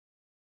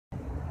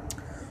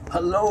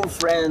Hello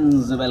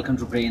friends, welcome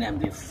to Brain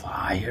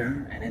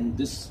Amplifier, and in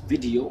this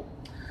video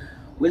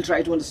we'll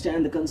try to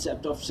understand the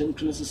concept of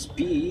synchronous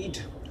speed,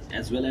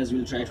 as well as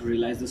we'll try to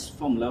realize this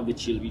formula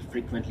which you'll be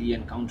frequently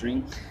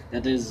encountering,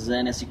 that is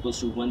ns equals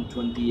to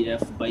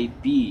 120f by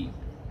p.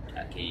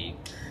 Okay,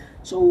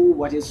 so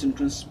what is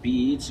synchronous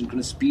speed?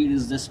 Synchronous speed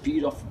is the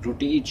speed of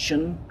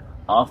rotation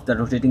of the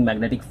rotating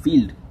magnetic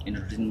field in a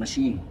rotating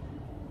machine.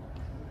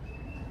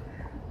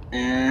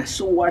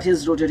 So what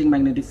is rotating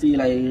magnetic field?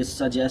 I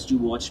suggest you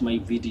watch my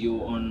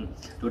video on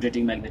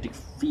rotating magnetic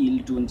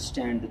field to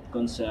understand the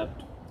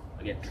concept.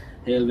 Okay,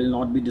 here we'll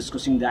not be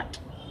discussing that.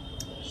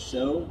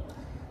 So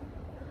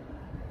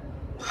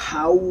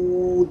how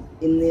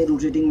in a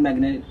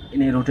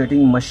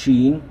rotating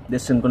machine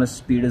this synchronous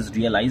speed is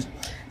realized?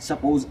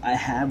 Suppose I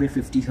have a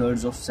 50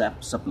 Hz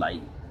of supply.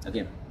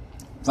 Okay,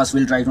 first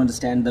we'll try to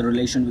understand the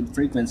relation with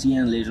frequency,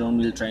 and later on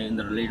we'll try, in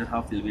the later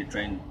half we'll be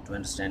trying to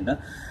understand the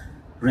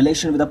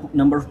relation with the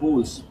number of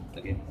poles.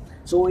 Okay,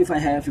 so if I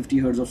have 50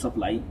 Hz of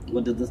supply,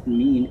 what does this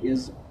mean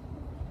is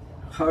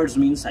Hertz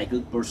means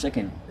cycle per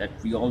second, that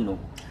we all know.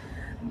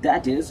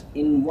 That is,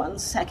 in 1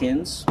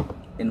 second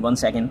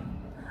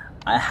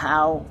I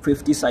have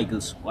 50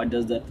 cycles. What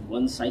does that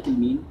one cycle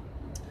mean?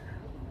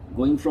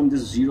 Going from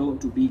this 0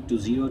 to peak to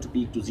 0 to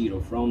peak to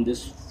 0, from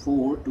this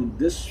 4 to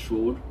this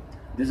 4,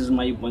 this is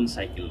my one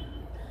cycle.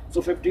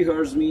 So 50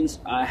 Hz means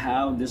I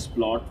have this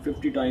plot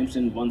 50 times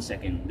in 1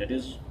 second, that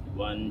is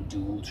 1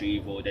 2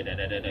 3 4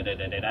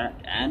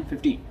 and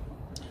 50.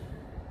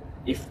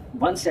 If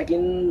 1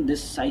 second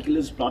this cycle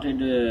is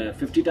plotted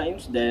 50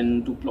 times,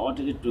 then to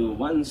plot it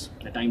once,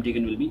 the time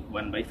taken will be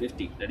 1 by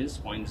 50, that is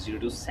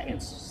 0.02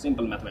 seconds.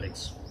 Simple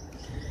mathematics.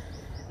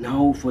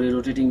 Now for a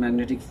rotating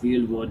magnetic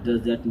field, what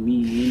does that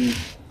mean?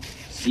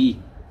 See,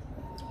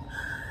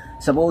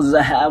 suppose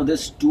I have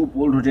this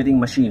two-pole rotating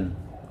machine.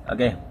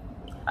 Okay,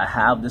 I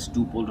have this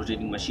two-pole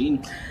rotating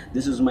machine.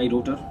 This is my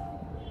rotor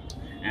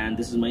and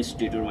this is my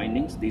stator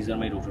windings. These are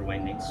my rotor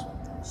windings.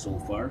 So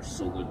far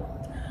so good.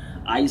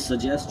 I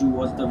suggest you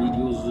watch the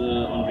videos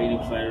on Brain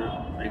Amplifier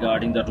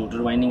regarding the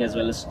rotor winding as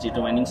well as stator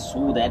windings,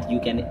 so that you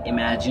can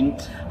imagine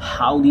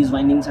how these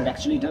windings are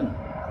actually done.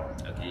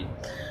 Okay,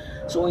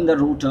 so in the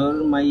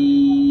rotor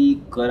my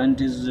current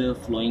is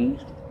flowing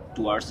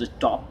towards the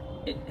top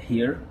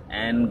here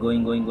and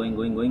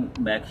going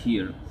back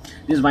here.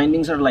 These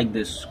windings are like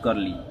this,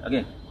 curly.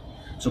 Okay,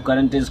 so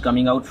current is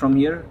coming out from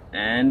here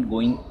and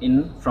going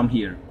in from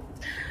here.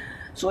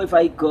 So if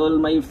I curl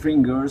my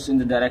fingers in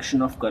the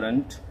direction of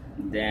current,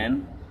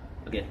 then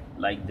okay,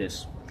 like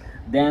this,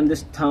 then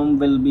this thumb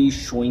will be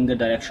showing the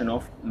direction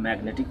of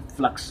magnetic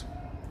flux,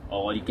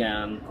 or you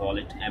can call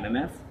it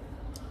MMF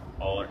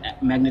or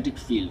magnetic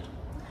field.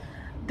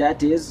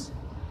 That is,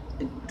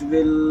 it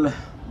will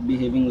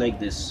behaving like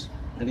this.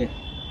 Okay,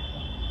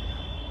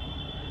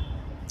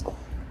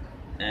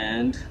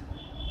 and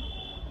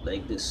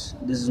like this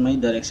is my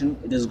direction.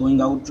 It is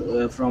going out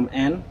from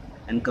N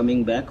and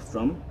coming back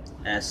from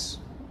S.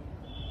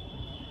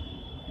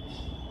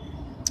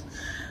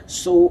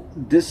 So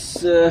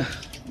this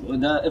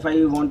if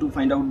I want to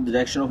find out the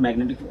direction of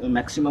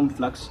maximum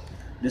flux,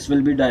 this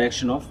will be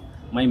direction of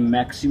my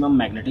maximum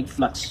magnetic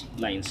flux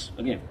lines.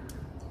 Okay,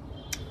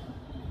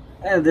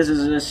 and this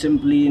is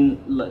simply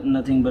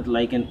nothing but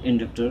like an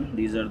inductor.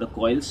 These are the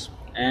coils,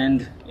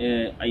 and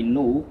I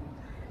know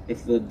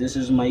if this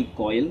is my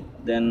coil,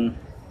 then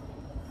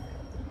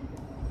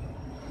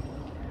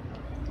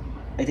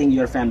I think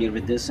you are familiar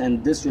with this,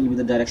 and this will be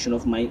the direction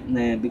of my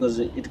because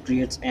it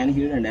creates N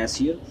here and S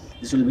here,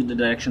 this will be the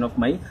direction of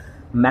my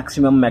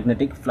maximum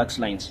magnetic flux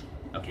lines.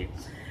 Okay,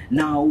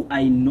 now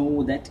I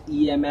know that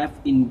EMF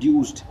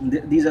induced,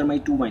 these are my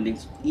two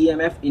windings,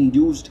 EMF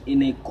induced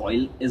in a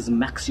coil is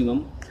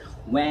maximum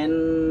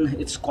when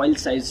its coil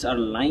sides are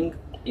lying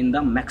in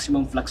the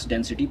maximum flux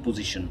density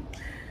position.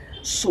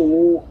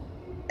 So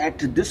at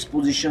this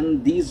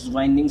position these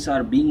windings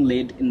are being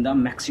laid in the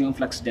maximum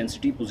flux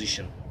density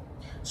position.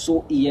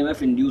 So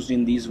EMF induced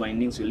in these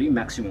windings will be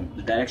maximum.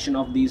 The direction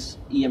of these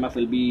EMF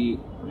will be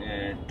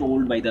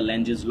told by the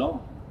Lenge's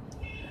law.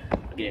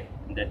 Okay,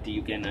 that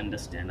you can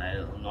understand. I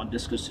will not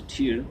discuss it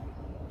here.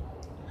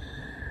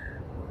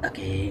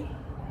 Okay,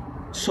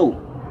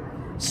 so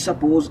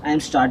suppose I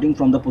am starting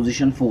from the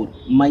position 4.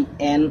 My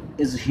N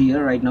is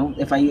here right now.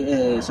 If I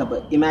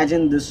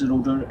imagine this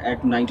rotor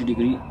at 90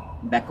 degree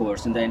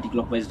backwards in the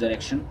anti-clockwise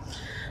direction.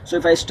 So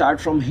if I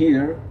start from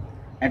here,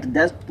 at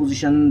that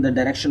position the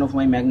direction of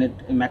my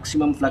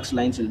maximum flux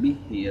lines will be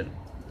here,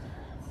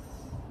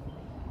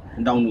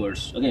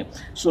 downwards. Okay,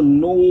 so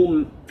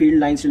no field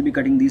lines will be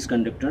cutting these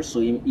conductors,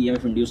 so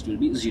EMF induced will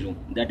be 0.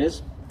 That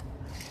is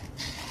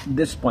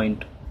this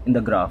point in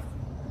the graph.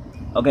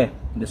 Okay,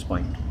 this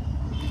point.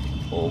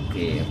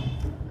 Okay,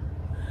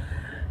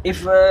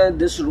 if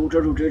this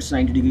rotor rotates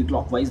 90 degree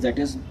clockwise, that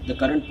is the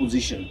current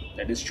position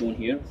that is shown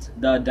here,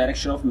 the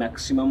direction of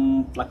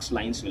maximum flux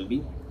lines will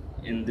be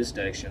in this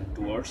direction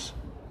towards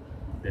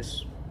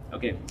this.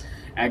 Okay,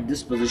 at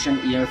this position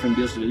EMF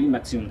induced will be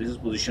maximum. This is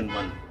position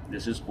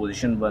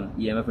 1,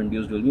 EMF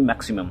induced will be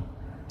maximum.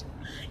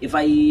 If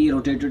I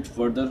rotate it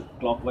further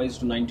clockwise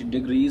to 90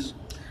 degrees,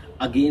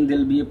 again there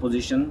will be a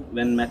position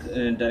when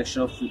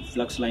direction of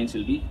flux lines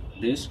will be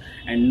this,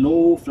 and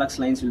no flux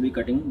lines will be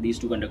cutting these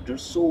two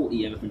conductors, so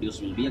EMF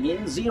induced will be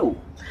again 0.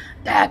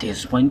 That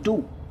is point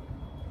 2.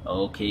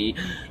 Okay,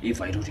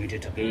 if I rotate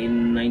it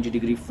again 90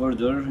 degree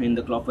further in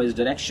the clockwise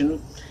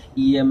direction,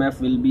 EMF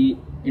will be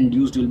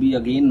induced will be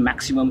again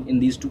maximum in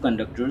these two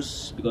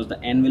conductors, because the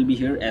N will be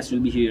here, S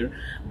will be here,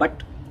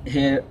 but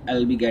here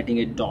I'll be getting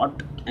a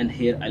dot and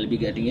here I'll be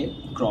getting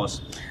a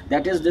cross.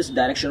 That is, this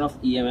direction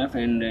of EMF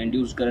and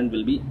induced current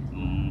will be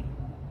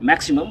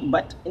maximum,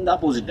 but in the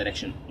opposite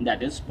direction.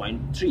 That is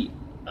point 3.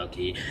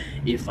 Okay,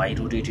 if I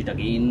rotate it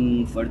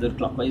again further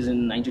clockwise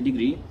in 90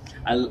 degree,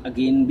 I'll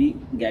again be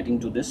getting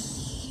to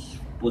this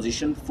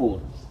position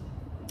 4.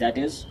 That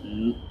is,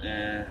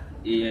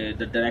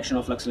 the direction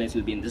of flux lines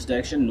will be in this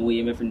direction. No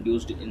EMF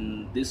induced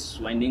in this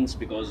windings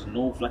because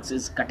no flux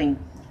is cutting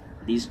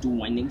these two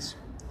windings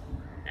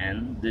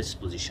and this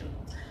position.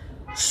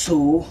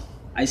 So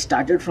I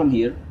started from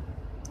here,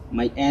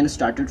 my N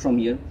started from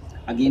here,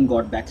 again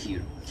got back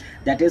here.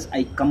 That is,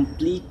 I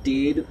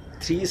completed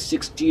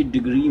 360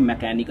 degree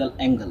mechanical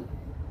angle.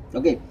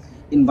 Okay,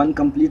 in one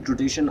complete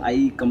rotation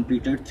I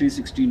completed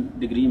 360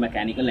 degree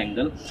mechanical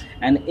angle,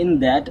 and in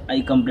that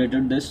I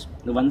completed this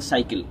one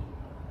cycle.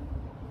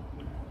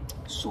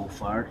 So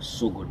far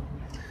so good.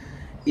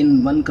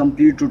 In one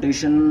complete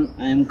rotation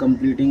I am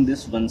completing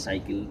this one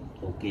cycle.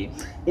 Okay,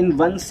 in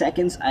 1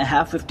 second I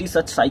have 50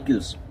 such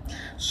cycles.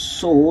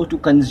 So to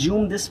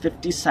consume these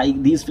 50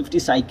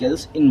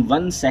 cycles in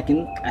 1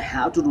 second, I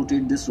have to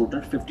rotate this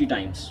rotor 50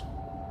 times.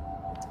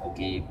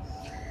 Okay,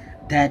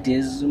 that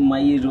is,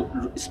 my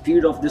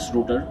speed of this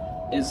rotor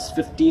is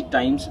 50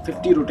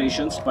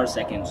 rotations per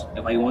second.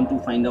 If I want to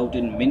find out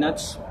in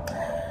minutes,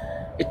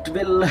 it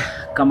will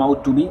come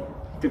out to be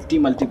 50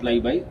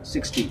 multiplied by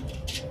 60,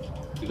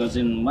 because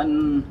in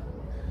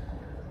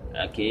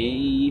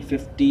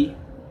 50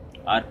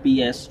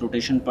 RPS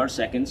rotation per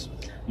seconds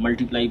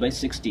multiply by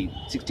 60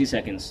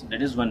 seconds,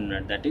 that is 1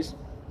 minute, that is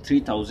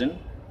 3000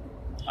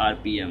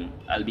 RPM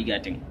I'll be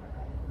getting.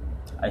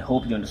 I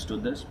hope you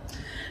understood this.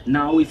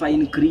 Now if I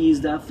increase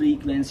the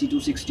frequency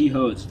to 60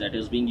 Hertz, that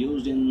is being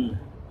used in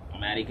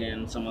America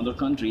and some other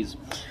countries,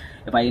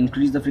 if I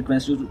increase the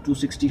frequency to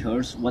 60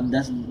 Hertz, what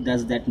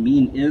does that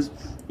mean is,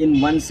 in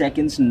 1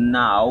 second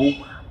now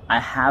I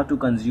have to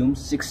consume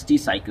 60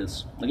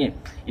 cycles. Okay,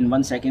 in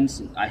 1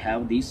 second I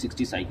have these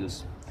 60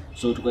 cycles.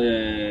 So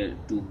to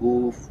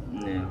go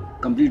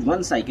complete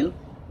one cycle,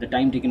 the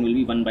time taken will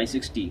be 1 by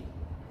 60,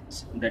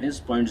 that is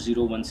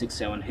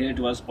 0.0167. Here it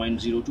was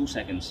 0.02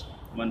 seconds,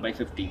 1 by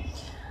 50.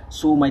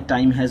 So my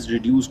time has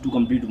reduced to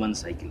complete one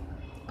cycle.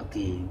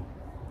 Okay,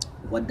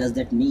 what does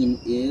that mean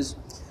is,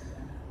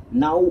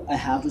 now I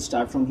have to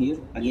start from here,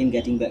 again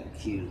getting back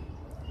here.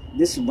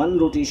 This one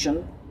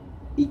rotation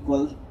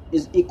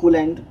is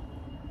equivalent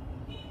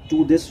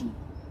to this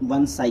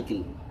one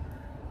cycle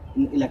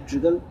in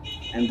electrical,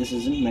 and this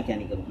is in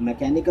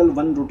mechanical.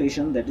 One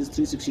rotation, that is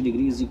 360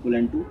 degrees, is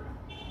equivalent to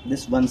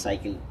this one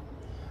cycle.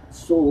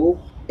 So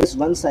this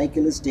one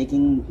cycle is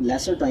taking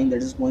lesser time,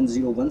 that is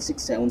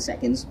 0.0167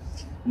 seconds.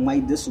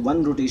 This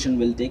one rotation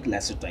will take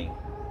lesser time.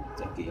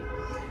 Okay,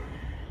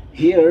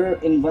 here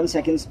in 1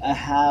 second I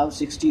have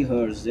 60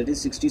 Hertz, that is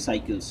 60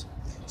 cycles.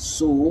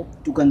 So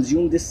to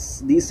consume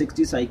these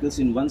 60 cycles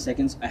in 1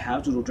 second, I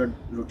have to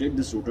rotate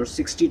this rotor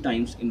 60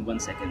 times in 1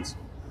 second.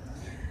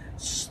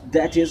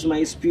 That is,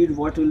 my speed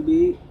what will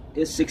be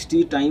is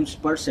 60 times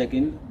per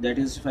second. That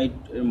is, if I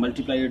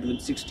multiply it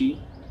with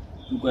 60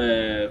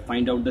 to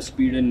find out the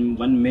speed in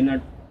 1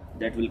 minute,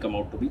 that will come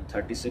out to be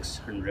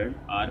 3600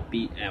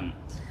 RPM.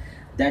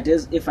 That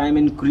is, if I am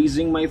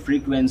increasing my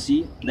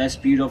frequency, the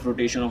speed of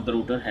rotation of the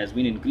rotor has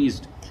been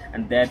increased,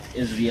 and that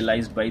is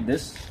realized by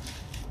this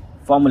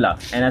formula,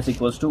 ns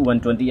equals to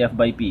 120 f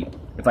by p.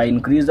 If I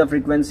increase the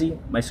frequency,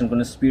 my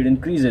synchronous speed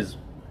increases.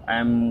 I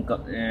am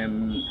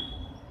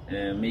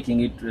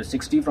making it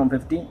 60 from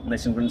 50, my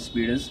synchronous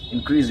speed is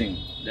increasing,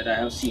 that I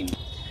have seen.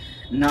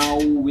 Now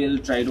we'll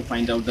try to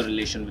find out the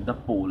relation with the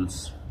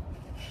poles.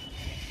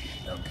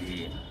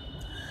 Okay,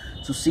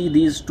 so see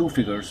these two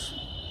figures.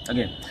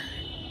 Again,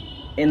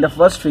 in the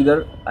first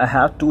figure I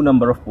have 2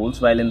 number of poles,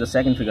 while in the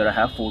second figure I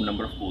have 4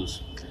 number of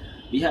poles.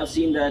 We have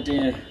seen that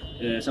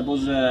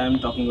suppose I'm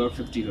talking about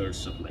 50 Hertz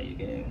supply.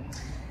 Okay,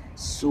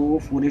 so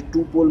for a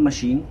 2-pole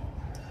machine,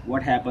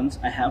 what happens,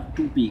 I have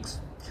 2 peaks.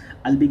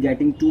 I'll be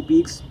getting 2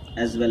 peaks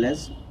as well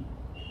as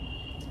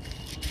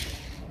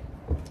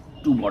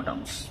 2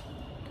 bottoms.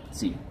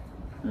 See,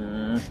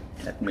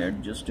 let me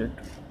adjust it.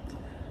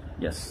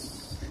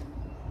 Yes,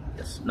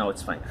 now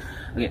it's fine.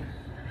 Okay,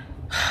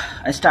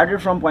 I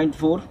started from point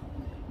 4,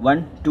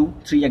 1, 2,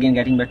 3, again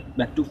getting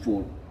back to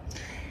 4.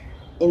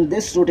 In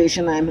this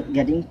rotation I am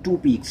getting 2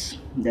 peaks,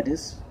 that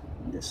is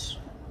this.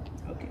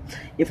 Okay,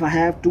 if I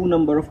have 2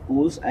 number of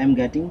poles, I am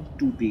getting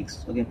 2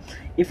 peaks. Okay,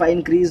 if I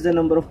increase the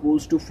number of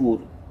poles to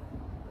 4,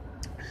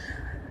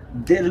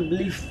 there will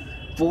be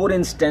 4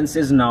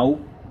 instances now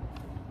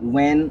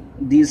when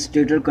these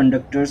stator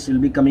conductors will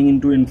be coming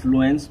into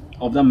influence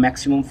of the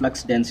maximum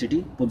flux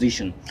density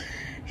position.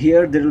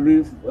 Here there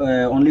will be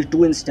only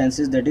two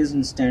instances, that is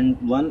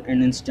instant 1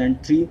 and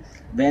instant 3,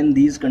 when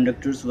these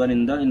conductors were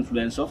in the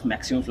influence of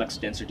maximum flux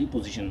density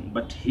position.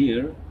 But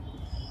here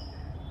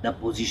the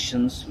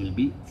positions will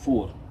be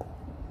 4,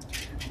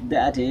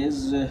 that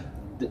is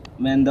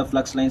when the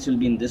flux lines will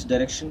be in this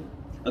direction.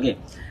 Okay,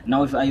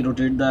 now if I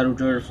rotate the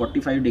rotor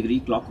 45 degree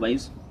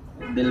clockwise,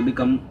 there will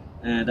become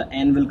the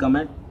N will come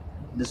at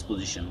this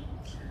position.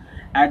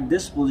 At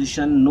this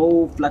position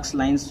no flux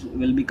lines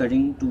will be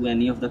cutting to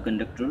any of the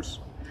conductors,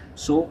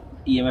 so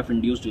EMF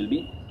induced will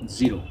be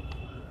 0.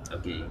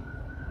 Okay,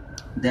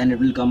 then it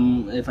will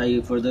come, if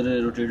I further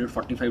rotate it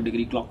 45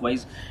 degree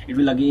clockwise, it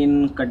will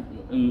again cut,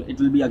 it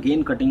will be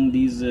again cutting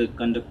these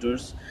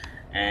conductors,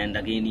 and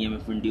again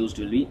EMF induced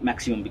will be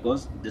maximum,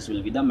 because this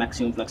will be the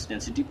maximum flux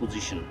density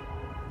position.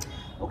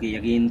 Okay,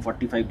 again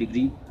 45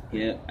 degree,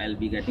 here I'll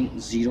be getting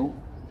 0.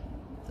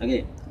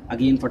 Okay,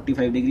 again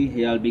 45 degree,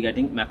 here I'll be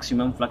getting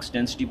maximum flux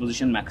density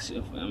position,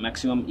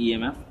 maximum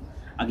EMF,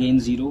 again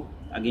 0,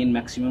 again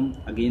maximum,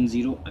 again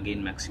 0,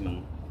 again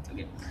maximum.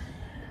 Okay,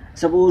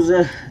 suppose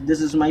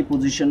this is my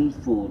position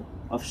 4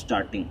 of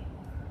starting.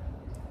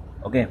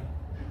 Okay,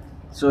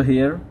 so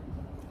here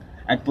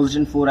at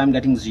position 4 I'm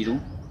getting 0.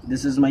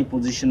 This is my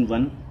position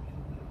 1,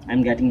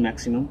 I'm getting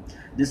maximum.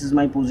 This is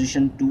my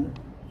position 2,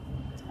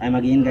 I'm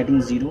again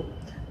getting 0.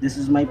 This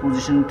is my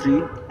position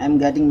 3, I'm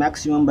getting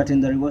maximum but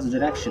in the reverse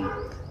direction.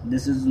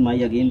 This is my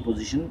again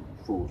position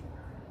 4.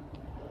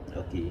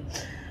 Okay,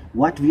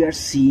 what we are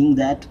seeing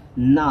that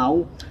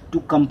now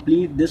to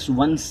complete this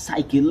one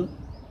cycle,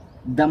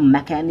 the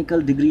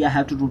mechanical degree I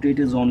have to rotate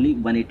is only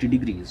 180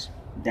 degrees,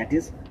 that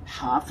is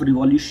half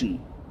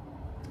revolution.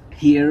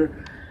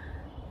 Here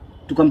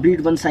to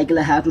complete one cycle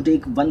I have to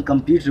take one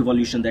complete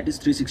revolution, that is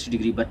 360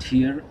 degree, but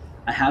here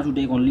I have to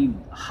take only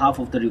half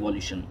of the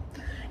revolution.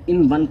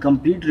 In one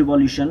complete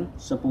revolution,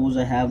 suppose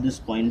I have this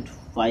point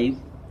 5,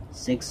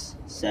 6,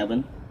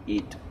 7,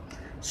 8.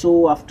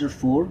 So after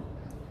 4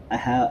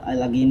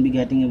 I'll again be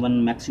getting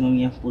one maximum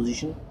EF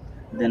position,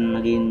 then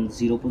again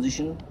 0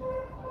 position,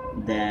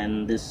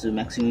 then this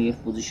maximum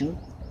EF position,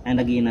 and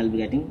again I'll be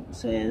getting,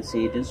 say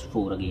it is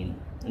 4 again.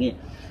 Okay,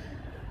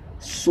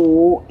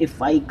 so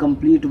if I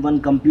complete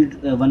one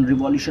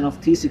revolution of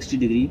 360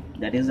 degree,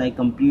 that is I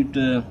complete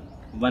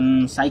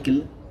one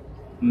cycle,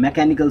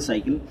 mechanical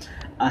cycle,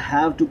 I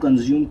have to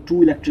consume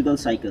 2 electrical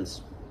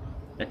cycles,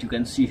 that you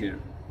can see here.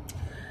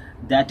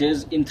 That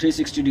is in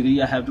 360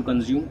 degree I have to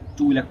consume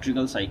 2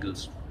 electrical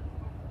cycles.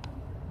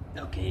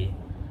 Okay,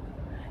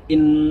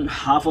 in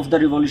half of the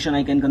revolution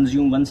I can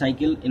consume 1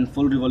 cycle, in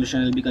full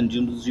revolution I will be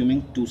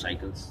consuming 2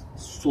 cycles.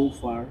 So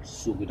far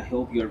so good, I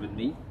hope you are with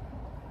me.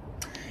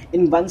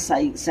 In 1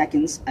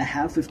 seconds I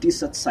have 50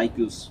 such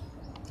cycles.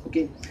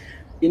 Okay,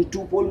 in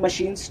 2-pole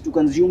machines, to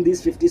consume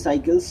these 50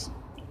 cycles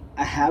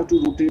I have to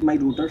rotate my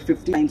rotor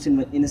 50 times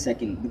in a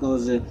second,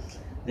 because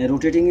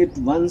rotating it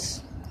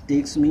once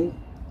takes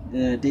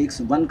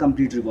 1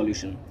 complete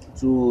revolution.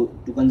 So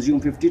to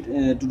consume 50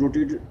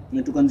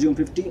 to consume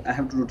 50 I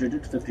have to rotate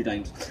it 50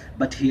 times,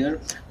 but here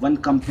one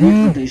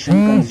complete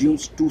rotation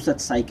consumes 2 such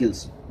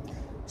cycles.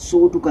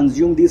 So to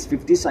consume these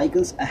 50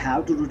 cycles I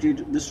have to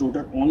rotate this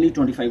rotor only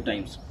 25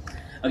 times.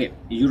 Okay,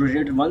 you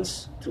rotate it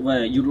once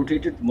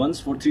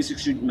for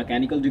 360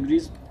 mechanical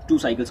degrees, 2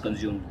 cycles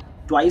consumed.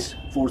 Twice,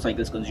 4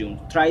 cycles consumed.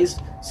 Thrice,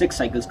 6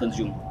 cycles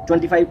consumed.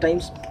 25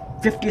 times,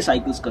 50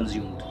 cycles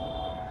consumed.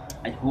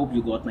 I hope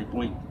you got my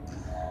point.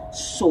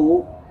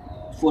 So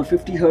for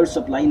 50 Hz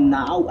supply,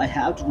 now I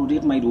have to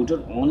rotate my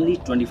rotor only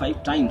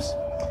 25 times.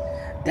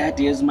 That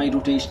is, my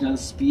rotational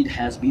speed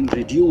has been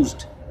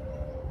reduced.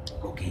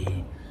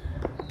 Okay,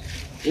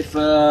 if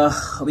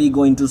we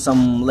go into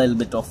some little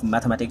bit of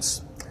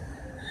mathematics,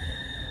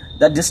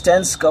 the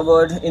distance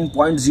covered in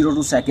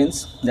 0.02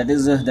 seconds,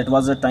 that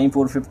was the time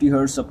for 50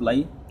 Hz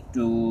supply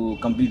to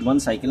complete one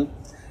cycle,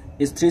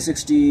 is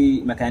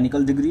 360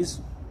 mechanical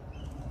degrees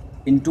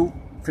into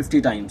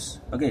 50 times.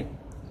 Okay,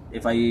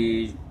 if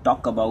I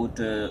talk about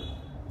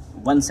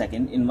 1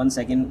 second, in 1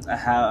 second I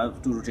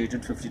have to rotate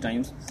it 50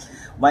 times,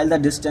 while the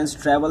distance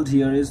traveled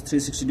here is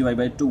 360 divided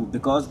by 2,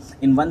 because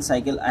in 1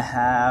 cycle I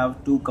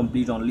have to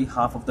complete only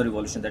half of the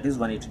revolution, that is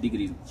 180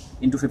 degrees,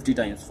 into 50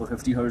 times for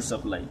 50 Hz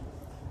supply.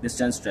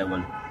 Distance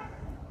traveled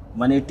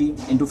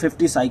 180 into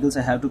 50 cycles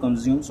I have to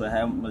consume, so I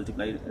have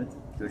multiplied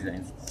 50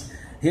 times.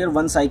 Here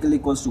 1 cycle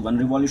equals to 1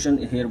 revolution,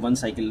 here 1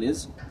 cycle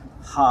is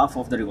half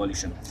of the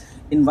revolution.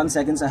 In 1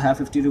 second I have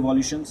 50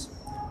 revolutions.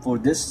 For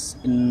this,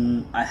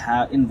 in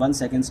 1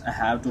 second I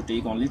have to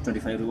take only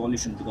 25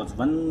 revolutions, because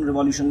 1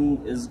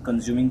 revolution is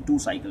consuming 2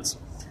 cycles.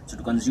 So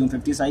to consume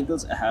 50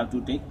 cycles I have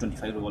to take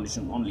 25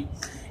 revolution only.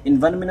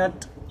 In 1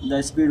 minute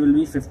the speed will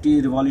be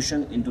 50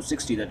 revolution into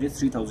 60, that is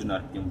 3000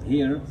 rpm.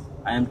 Here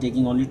I am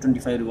taking only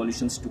 25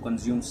 revolutions to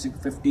consume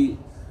 50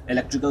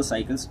 electrical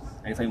cycles,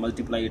 and if I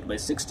multiply it by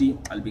 60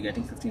 I'll be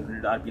getting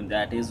 1500 rpm.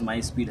 That is, my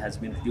speed has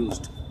been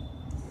reduced.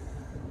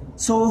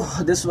 So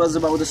this was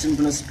about the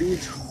synchronous speed.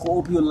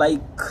 Hope you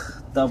like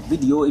the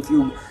video. If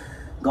you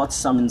got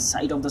some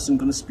insight of the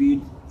synchronous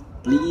speed,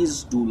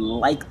 Please do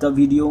like the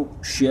video,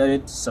 share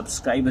it,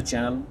 subscribe the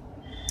channel.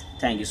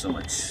 Thank you so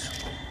much.